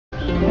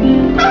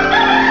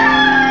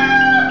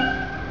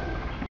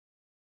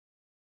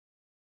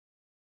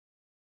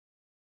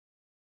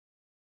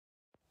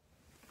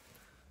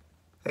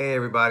Hey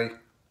everybody,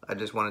 I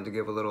just wanted to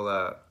give a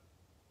little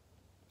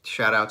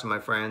shout out to my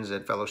friends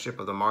at Fellowship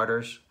of the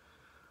Martyrs,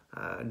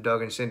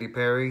 Doug and Cindy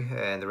Perry,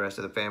 and the rest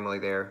of the family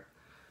there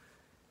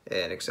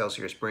in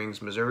Excelsior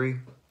Springs, Missouri,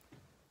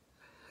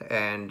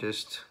 and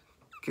just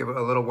give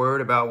a little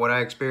word about what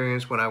I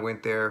experienced when I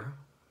went there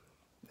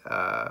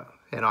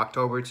in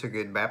October to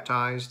get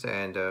baptized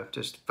and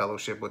just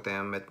fellowship with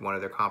them at one of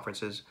their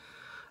conferences.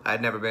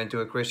 I'd never been to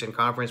a Christian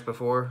conference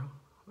before,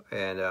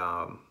 and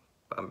I'll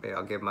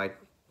give my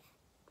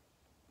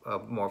a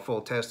more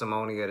full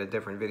testimony at a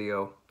different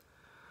video.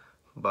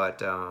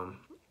 But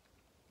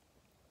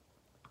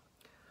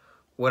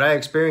what I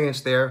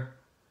experienced there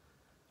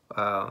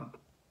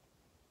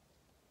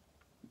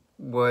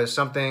was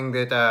something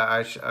that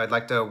I'd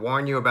like to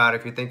warn you about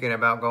if you're thinking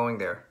about going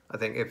there. I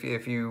think if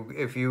you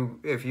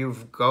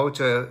go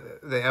to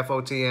the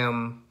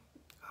FOTM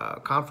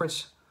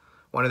conference,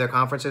 one of their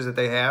conferences that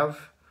they have,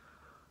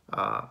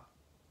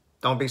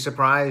 don't be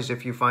surprised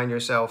if you find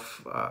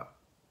yourself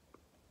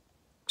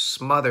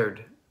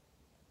smothered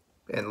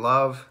in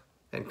love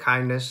and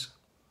kindness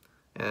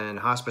and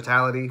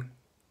hospitality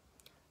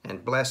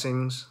and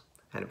blessings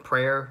and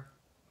prayer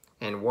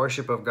and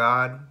worship of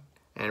God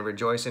and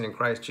rejoicing in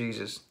Christ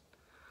Jesus.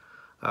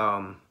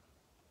 It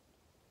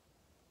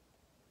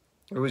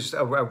was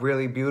a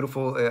really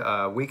beautiful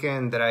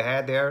weekend that I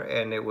had there,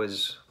 and it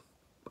was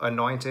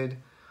anointed.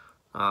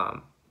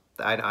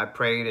 I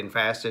prayed and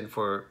fasted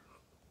for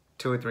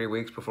 2 or 3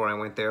 weeks before I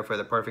went there for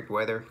the perfect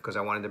weather because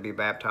I wanted to be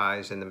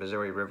baptized in the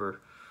Missouri River,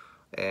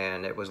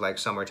 and it was like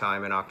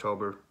summertime in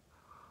October.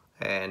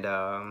 And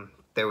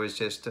there was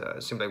just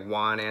seemed like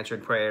one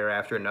answered prayer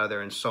after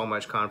another and so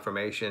much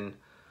confirmation,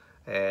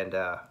 and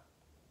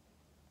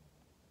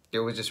it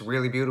was just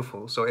really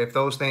beautiful. So if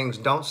those things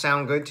don't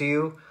sound good to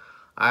you,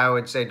 I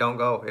would say don't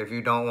go. If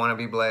you don't want to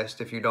be blessed,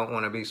 if you don't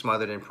want to be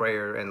smothered in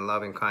prayer and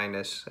loving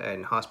kindness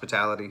and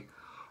hospitality,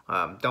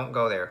 don't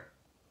go there.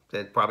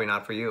 It's probably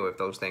not for you if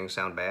those things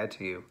sound bad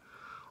to you.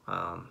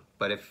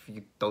 But if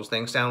those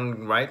things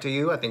sound right to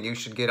you, I think you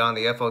should get on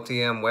the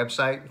FOTM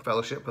website,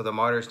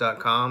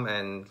 fellowshipofthemartyrs.com,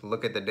 and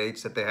look at the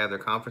dates that they have their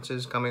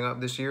conferences coming up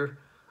this year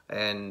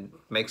and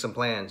make some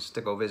plans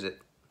to go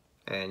visit,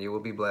 and you will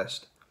be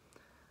blessed.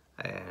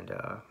 And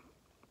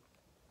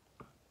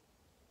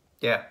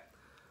yeah,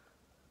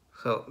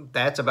 so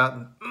that's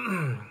about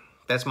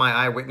that's my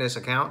eyewitness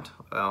account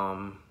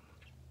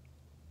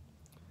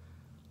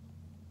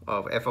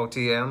of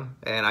FOTM,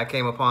 and I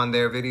came upon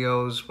their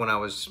videos when I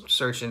was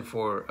searching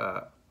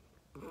for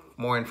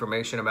more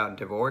information about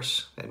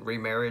divorce and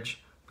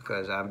remarriage,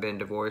 because I've been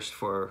divorced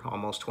for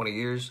almost 20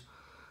 years,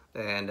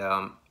 and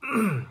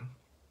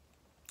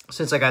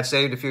since I got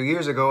saved a few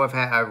years ago,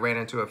 I've ran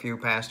into a few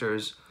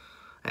pastors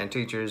and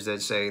teachers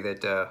that say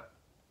that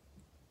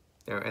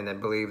and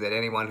that believe that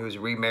anyone who's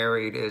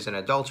remarried is an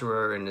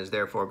adulterer and is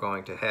therefore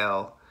going to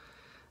hell.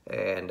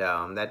 And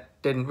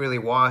that didn't really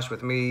wash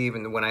with me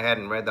even when I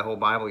hadn't read the whole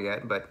Bible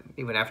yet. But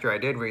even after I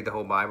did read the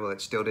whole Bible,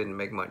 it still didn't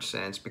make much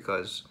sense,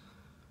 because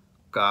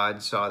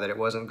God saw that it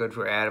wasn't good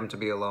for Adam to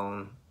be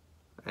alone.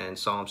 And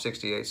Psalm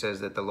 68 says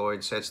that the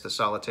Lord sets the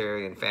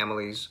solitary in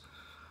families.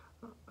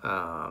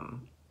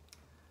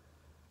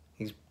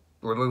 He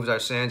removes our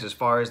sins as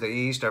far as the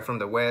east are from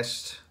the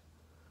west.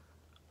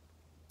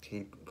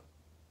 He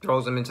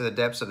throws them into the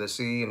depths of the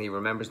sea, and he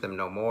remembers them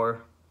no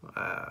more.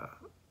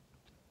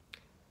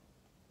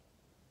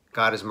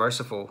 God is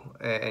merciful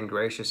and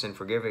gracious and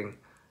forgiving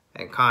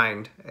and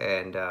kind.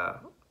 And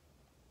of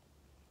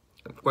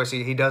course,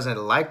 he doesn't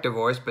like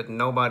divorce, but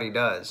nobody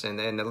does.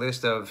 And in the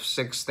list of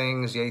 6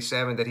 things, yea,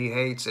 7 that he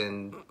hates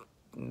in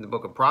the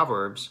book of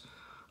Proverbs,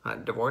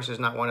 divorce is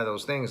not one of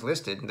those things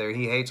listed. There,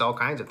 he hates all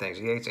kinds of things.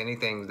 He hates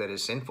anything that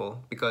is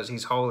sinful, because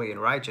he's holy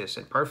and righteous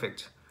and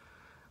perfect.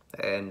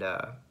 And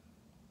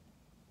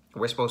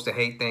we're supposed to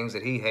hate things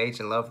that he hates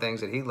and love things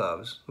that he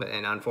loves.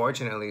 And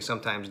unfortunately,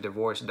 sometimes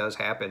divorce does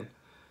happen,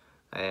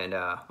 and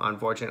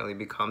unfortunately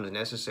becomes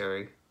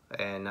necessary.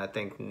 And I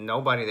think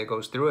nobody that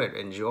goes through it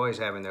enjoys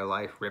having their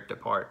life ripped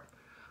apart.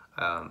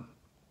 And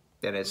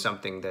it's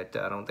something that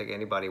I don't think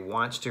anybody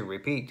wants to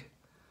repeat.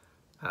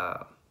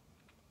 But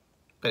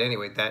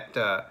anyway,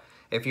 that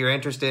if you're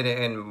interested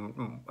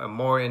in a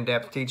more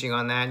in-depth teaching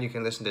on that, you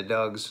can listen to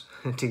Doug's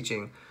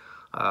teaching.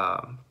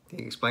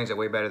 He explains it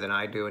way better than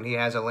I do, and he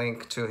has a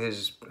link to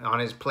on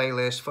his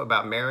playlist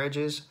about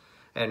marriages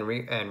and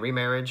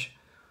remarriage.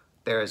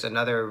 There is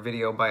another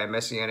video by a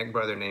Messianic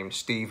brother named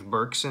Steve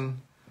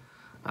Berkson,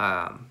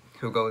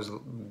 who goes a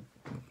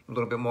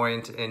little bit more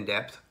in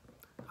depth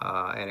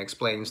and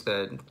explains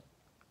the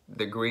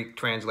Greek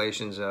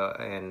translations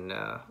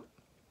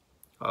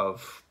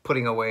of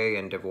putting away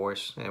and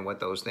divorce and what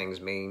those things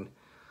mean,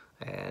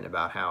 and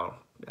about how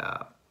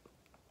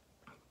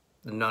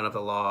none of the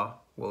law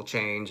will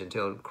change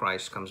until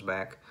Christ comes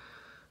back,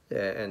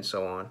 and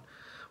so on.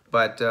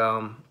 But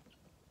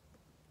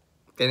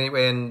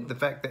anyway, and the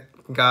fact that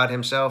God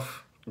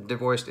himself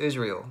divorced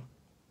Israel,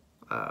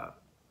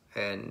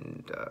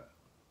 and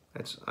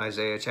it's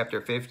Isaiah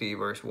chapter 50,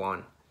 verse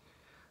 1.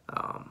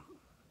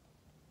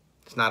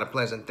 It's not a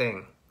pleasant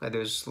thing.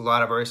 There's a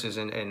lot of verses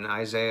in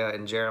Isaiah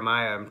and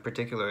Jeremiah in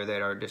particular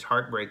that are just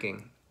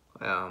heartbreaking,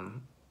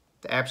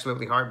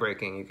 absolutely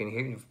heartbreaking. You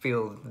can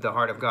feel the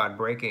heart of God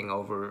breaking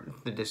over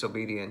the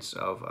disobedience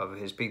of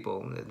his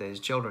people,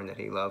 his children that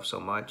he loves so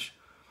much.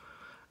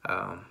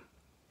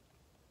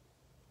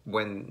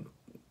 When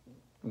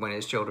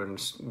his children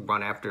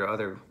run after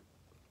other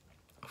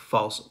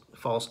false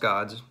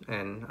gods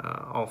and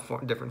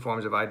different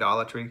forms of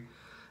idolatry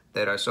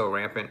that are so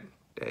rampant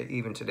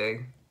even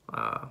today,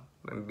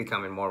 and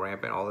becoming more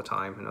rampant all the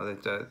time. You know,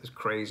 that it's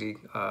crazy,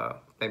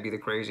 maybe the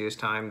craziest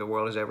time the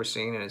world has ever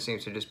seen, and it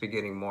seems to just be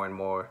getting more and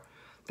more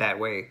that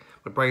way.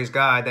 But praise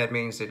God, that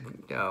means that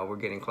we're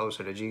getting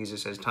closer to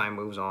Jesus as time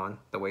moves on,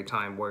 the way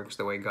time works,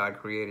 the way God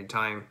created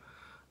time.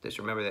 Just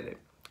remember that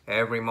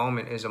every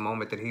moment is a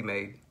moment that he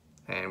made,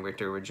 and we're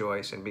to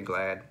rejoice and be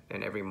glad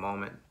in every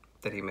moment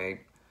that he made.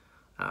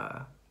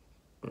 So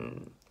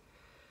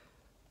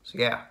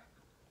yeah.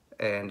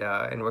 And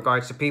in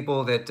regards to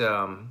people that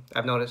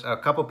I've noticed, a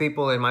couple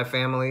people in my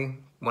family,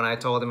 when I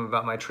told them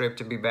about my trip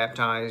to be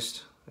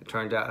baptized, it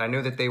turned out I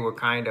knew that they were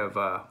kind of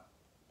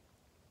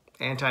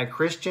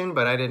anti-Christian,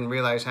 but I didn't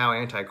realize how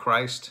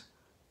anti-Christ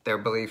their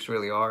beliefs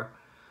really are.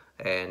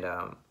 And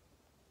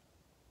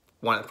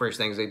one of the first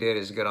things they did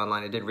is get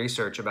online and did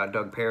research about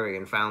Doug Perry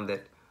and found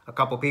that a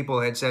couple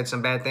people had said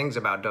some bad things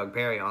about Doug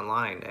Perry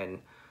online, and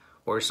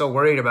were so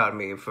worried about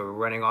me for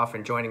running off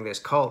and joining this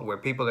cult where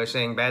people are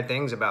saying bad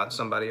things about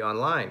somebody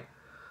online.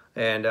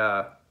 And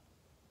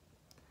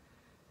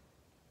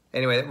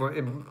anyway,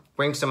 it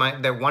brings to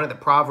mind that one of the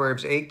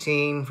Proverbs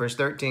 18 verse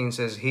 13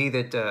 says, he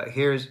that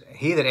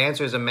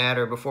answers a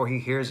matter before he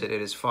hears it,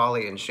 it is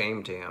folly and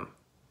shame to him.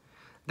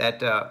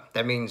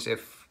 That means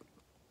if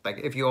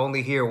you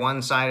only hear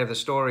one side of the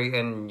story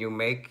and you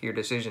make your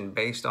decision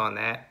based on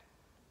that,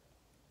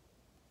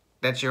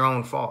 that's your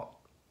own fault.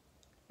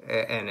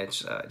 And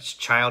it's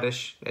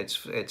childish,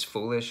 it's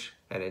foolish,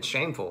 and it's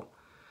shameful.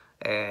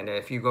 And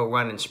if you go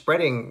run and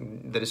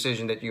spreading the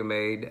decision that you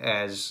made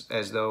as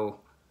though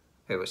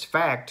it was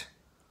fact,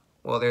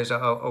 well, there's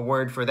a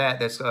word for that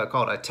that's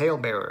called a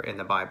talebearer in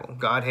the Bible.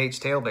 God hates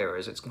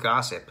talebearers. It's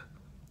gossip.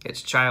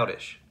 It's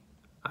childish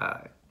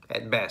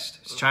at best.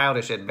 It's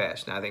childish at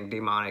best, and I think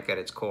demonic at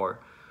its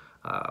core,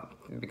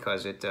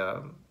 because it's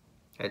a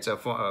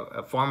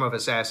form of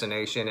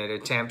assassination.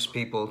 It tempts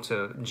people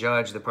to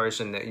judge the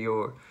person that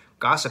you're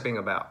gossiping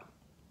about.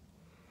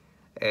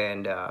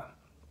 And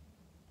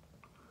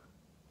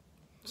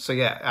so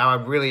yeah, I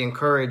would really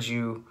encourage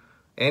you,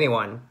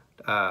 anyone,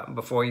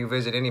 before you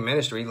visit any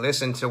ministry,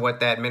 listen to what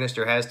that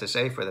minister has to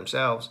say for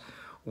themselves.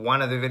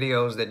 One of the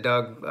videos that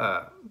Doug,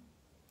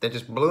 that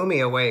just blew me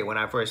away when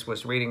I first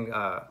was reading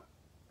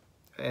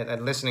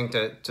and listening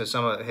to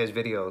some of his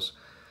videos,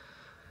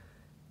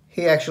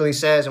 he actually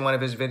says in one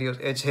of his videos,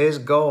 it's his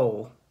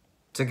goal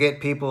to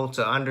get people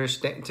to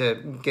understand,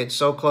 to get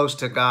so close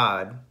to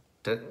God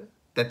that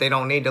they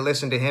don't need to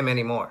listen to him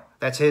anymore.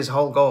 That's his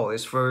whole goal,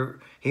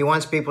 he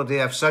wants people to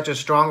have such a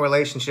strong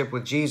relationship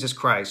with Jesus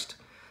Christ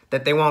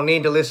that they won't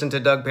need to listen to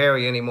Doug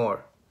Perry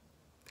anymore.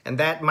 And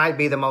that might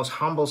be the most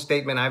humble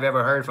statement I've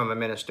ever heard from a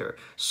minister.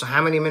 So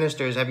how many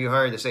ministers have you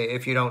heard that say,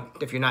 if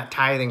you're not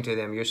tithing to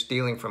them, you're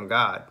stealing from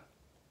God?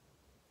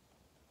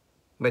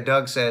 But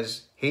Doug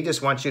says he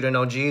just wants you to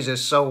know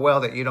Jesus so well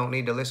that you don't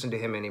need to listen to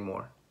him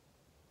anymore.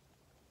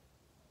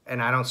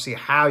 And I don't see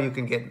how you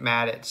can get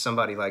mad at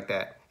somebody like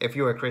that if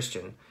you're a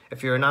Christian.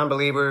 If you're a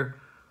non-believer,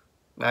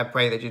 I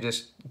pray that you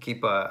just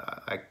keep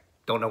I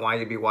don't know why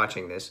you'd be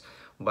watching this,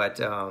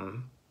 but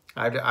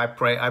I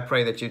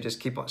pray that you just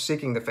keep on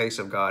seeking the face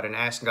of God and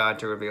ask God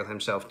to reveal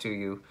himself to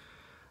you.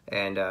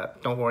 And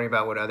don't worry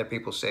about what other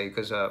people say,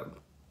 because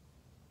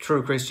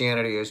true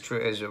Christianity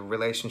is a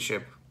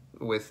relationship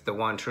with the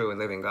one true and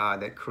living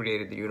God that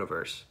created the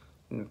universe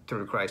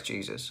through Christ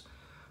Jesus.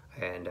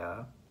 And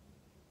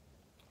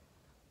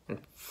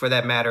for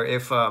that matter,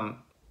 if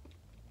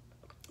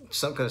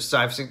because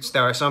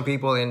there are some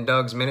people in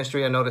Doug's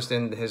ministry, I noticed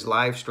in his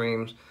live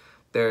streams,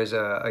 there's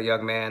a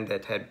young man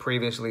that had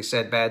previously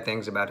said bad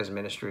things about his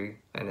ministry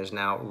and is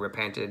now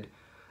repented.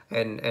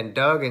 And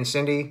Doug and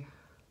Cindy,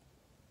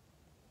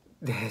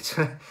 it's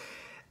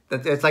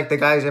like the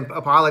guy's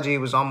apology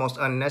was almost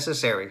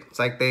unnecessary. It's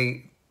like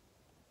they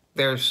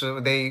just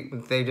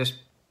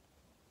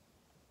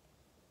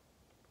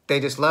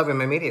love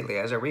him immediately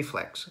as a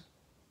reflex.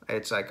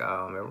 It's like,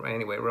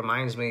 anyway, it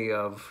reminds me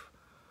of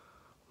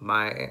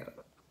my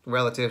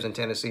relatives in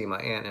Tennessee, my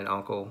aunt and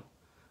uncle,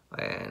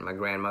 and my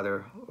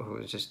grandmother, who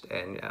was just,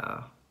 and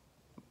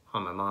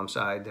on my mom's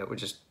side, that were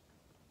just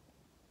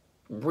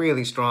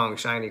really strong,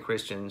 shiny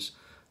Christians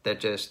that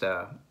just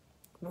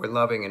were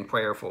loving and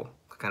prayerful,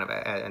 kind of,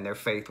 and their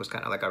faith was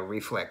kind of like a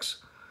reflex.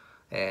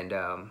 And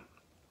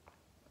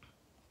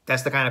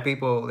that's the kind of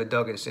people that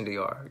Doug and Cindy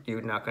are.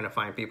 You're not going to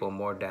find people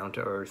more down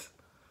to earth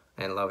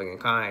and loving and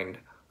kind.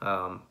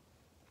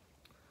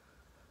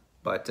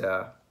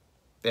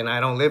 And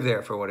I don't live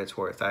there for what it's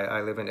worth.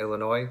 I live in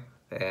Illinois,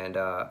 and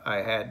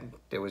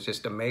it was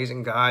just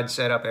amazing. God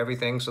set up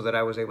everything so that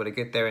I was able to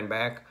get there and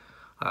back.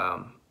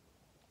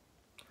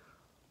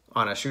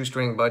 on a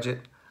shoestring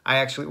budget. I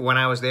actually, when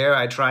I was there,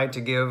 I tried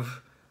to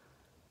give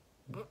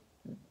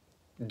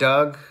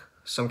Doug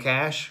some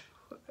cash,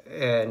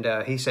 and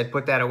he said,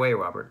 "Put that away,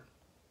 Robert.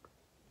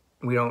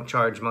 We don't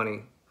charge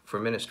money for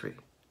ministry."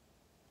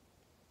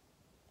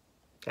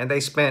 And they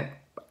spent,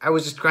 I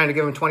was just trying to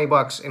give him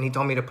 $20, and he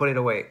told me to put it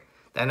away.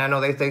 And I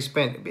know they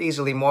spent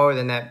easily more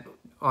than that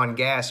on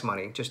gas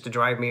money just to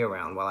drive me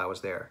around while I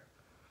was there.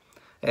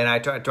 And I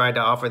tried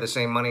to offer the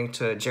same money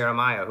to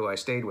Jeremiah, who I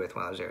stayed with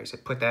when I was there. He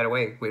said, "Put that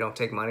away. We don't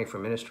take money for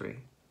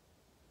ministry."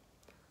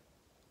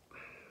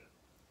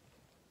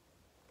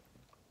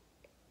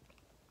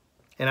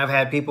 And I've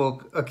had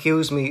people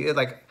accuse me,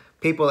 like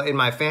people in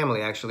my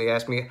family actually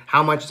asked me,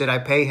 how much did I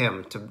pay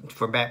him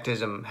for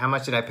baptism? How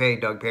much did I pay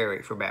Doug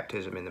Perry for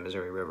baptism in the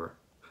Missouri River?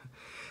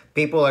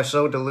 People are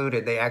so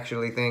deluded, they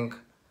actually think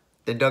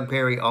that Doug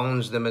Perry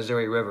owns the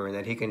Missouri River and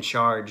that he can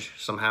charge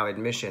somehow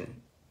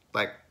admission.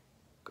 Like,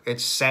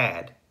 it's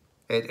sad.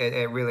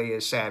 It really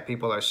is sad.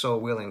 People are so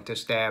willing to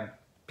stab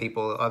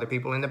other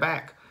people in the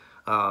back.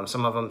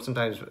 Some of them,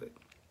 sometimes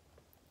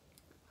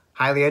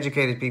highly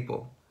educated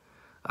people,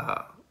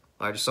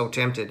 are just so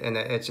tempted. And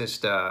it's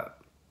just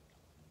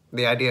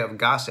the idea of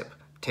gossip,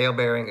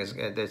 tale-bearing,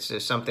 it's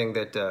just something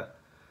that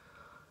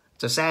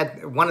it's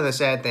one of the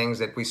sad things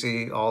that we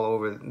see all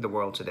over the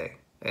world today.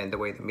 And the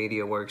way the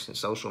media works and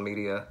social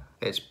media,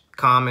 it's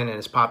common and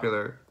it's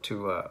popular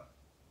to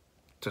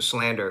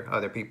slander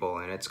other people,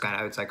 and it's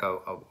like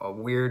a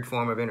weird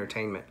form of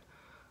entertainment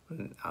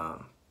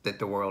that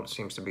the world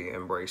seems to be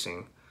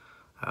embracing.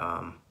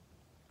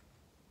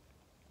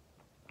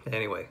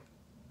 Anyway,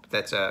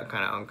 that's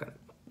I'm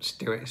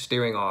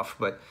steering off,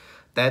 but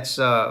that's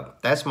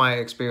my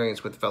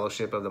experience with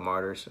Fellowship of the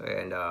Martyrs,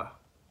 and I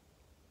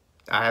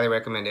highly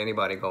recommend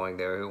anybody going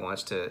there who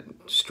wants to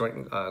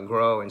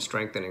grow and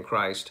strengthen in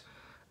Christ,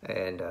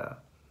 and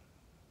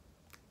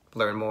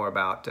learn more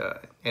about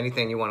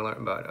anything you want to learn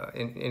about,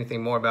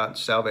 anything more about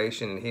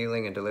salvation and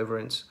healing and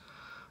deliverance.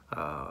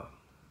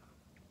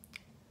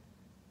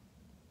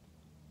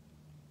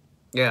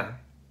 Yeah.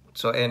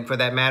 So, and for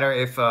that matter,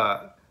 if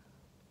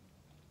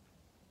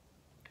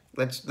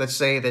let's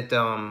say that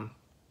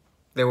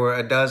there were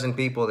a dozen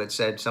people that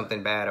said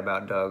something bad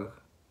about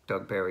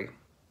Doug Perry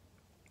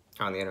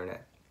on the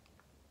internet.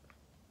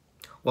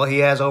 Well, he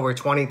has over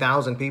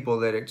 20,000 people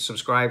that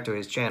subscribe to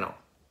his channel.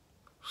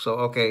 So,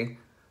 okay.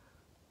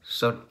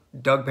 So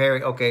Doug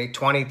Perry, okay,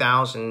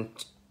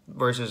 20,000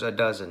 versus a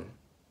dozen.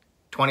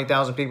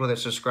 20,000 people that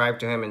subscribe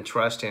to him and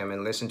trust him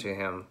and listen to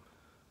him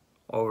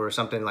over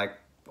something like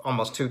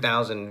almost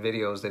 2,000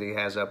 videos that he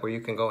has up where you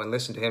can go and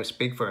listen to him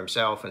speak for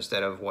himself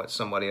instead of what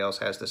somebody else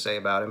has to say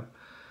about him.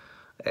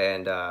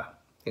 And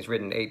he's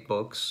written 8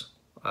 books.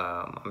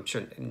 I'm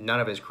sure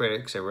none of his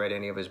critics have read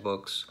any of his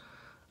books.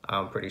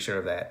 I'm pretty sure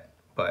of that.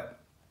 But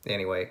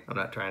anyway, I'm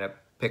not trying to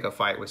pick a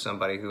fight with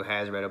somebody who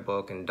has read a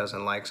book and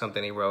doesn't like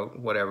something he wrote,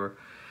 whatever.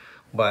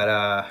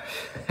 But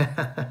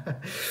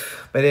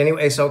but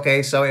anyway, it's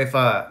okay. So if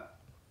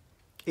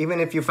even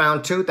if you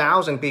found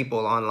 2,000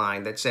 people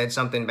online that said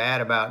something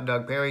bad about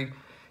Doug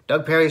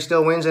Perry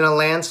still wins in a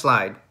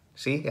landslide.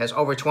 See, he has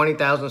over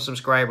 20,000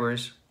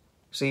 subscribers.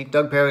 See,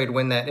 Doug Perry would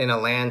win that in a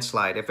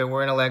landslide. If it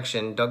were an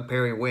election, Doug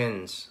Perry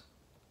wins.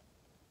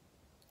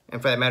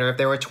 And for that matter, if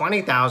there were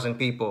 20,000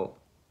 people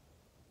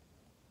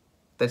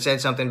that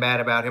said something bad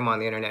about him on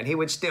the internet, he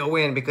would still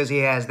win because he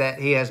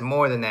has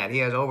more than that. He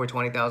has over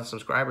 20,000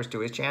 subscribers to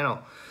his channel.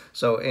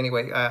 So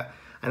anyway, I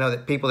know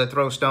that people that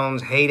throw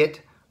stones hate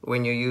it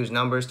when you use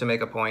numbers to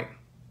make a point.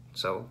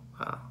 So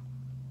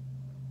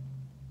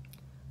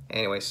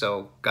anyway,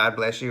 so God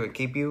bless you and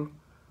keep you.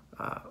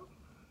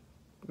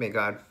 May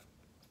God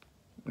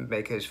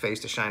make his face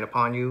to shine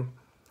upon you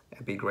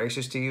and be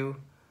gracious to you.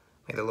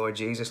 May the Lord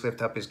Jesus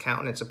lift up his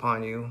countenance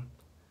upon you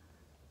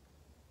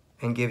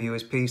and give you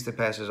his peace that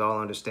passes all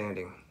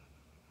understanding.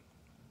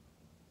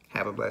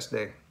 Have a blessed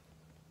day.